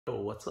Yo,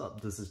 what's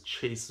up? This is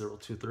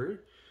Chase023.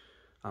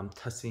 I'm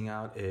testing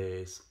out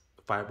a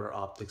Fiber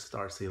Optic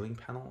Star Ceiling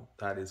panel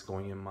that is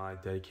going in my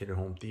dedicated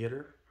home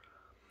theater.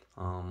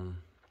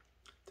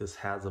 This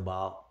has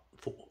about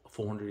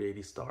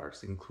 480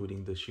 stars,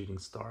 including the shooting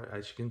star,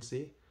 as you can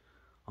see.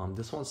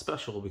 This one's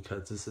special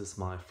because this is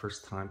my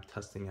first time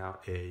testing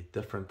out a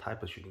different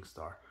type of shooting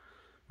star.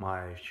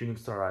 My shooting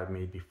star I've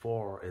made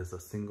before is a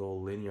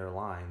single linear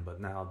line, but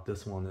now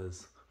this one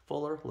is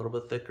fuller, a little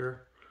bit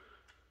thicker,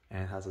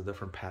 and has a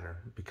different pattern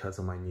because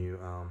of my new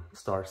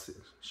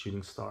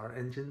shooting star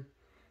engine.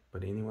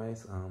 But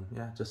anyways,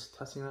 yeah, just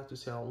testing it out to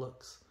see how it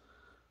looks.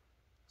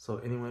 So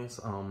anyways,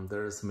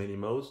 there's many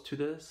modes to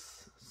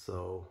this,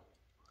 so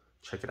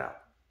check it out.